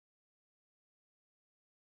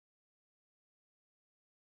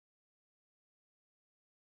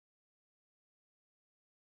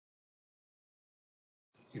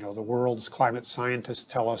The world's climate scientists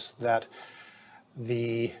tell us that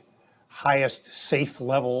the highest safe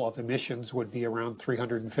level of emissions would be around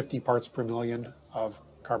 350 parts per million of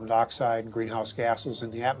carbon dioxide and greenhouse gases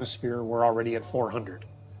in the atmosphere. We're already at 400.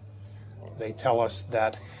 They tell us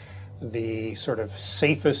that the sort of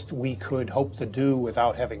safest we could hope to do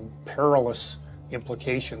without having perilous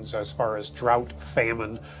implications as far as drought,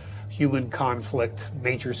 famine, human conflict,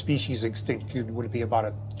 major species extinction would be about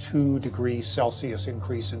a 2 degrees Celsius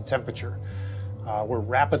increase in temperature. We're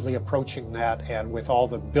rapidly approaching that, and with all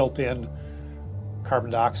the built-in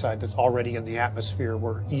carbon dioxide that's already in the atmosphere,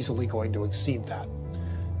 we're easily going to exceed that.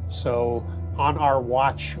 So on our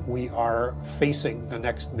watch, we are facing the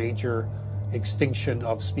next major extinction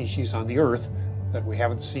of species on the Earth that we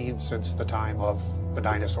haven't seen since the time of the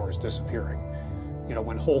dinosaurs disappearing.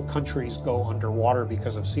 When whole countries go underwater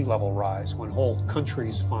because of sea level rise, when whole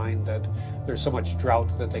countries find that there's so much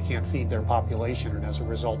drought that they can't feed their population, and as a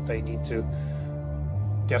result they need to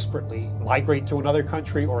desperately migrate to another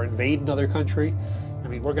country or invade another country,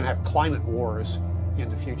 we're going to have climate wars in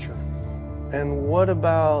the future. And what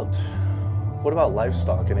about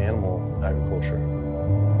livestock and animal agriculture?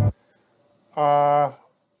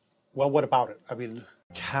 Well, what about it?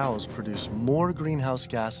 Cows produce more greenhouse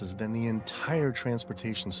gases than the entire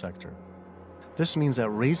transportation sector. This means that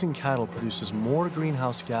raising cattle produces more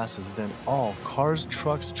greenhouse gases than all cars,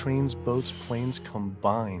 trucks, trains, boats, planes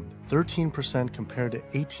combined, 13% compared to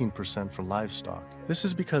 18% for livestock. This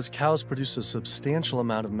is because cows produce a substantial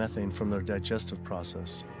amount of methane from their digestive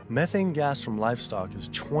process. Methane gas from livestock is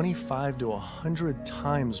 25 to 100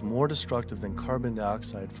 times more destructive than carbon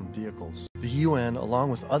dioxide from vehicles. The UN, along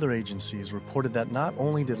with other agencies, reported that not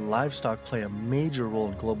only did livestock play a major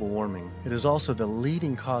role in global warming, it is also the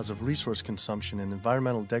leading cause of resource consumption and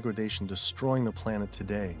environmental degradation destroying the planet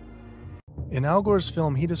today. In Al Gore's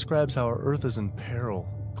film, he describes how our Earth is in peril.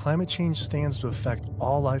 Climate change stands to affect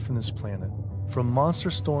all life on this planet. From monster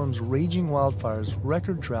storms, raging wildfires,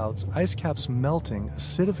 record droughts, ice caps melting,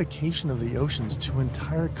 acidification of the oceans to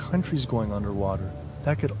entire countries going underwater,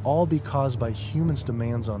 that could all be caused by humans'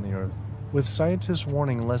 demands on the Earth. With scientists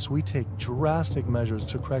warning unless we take drastic measures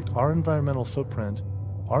to correct our environmental footprint,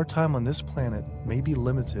 our time on this planet may be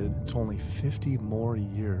limited to only 50 more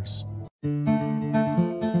years.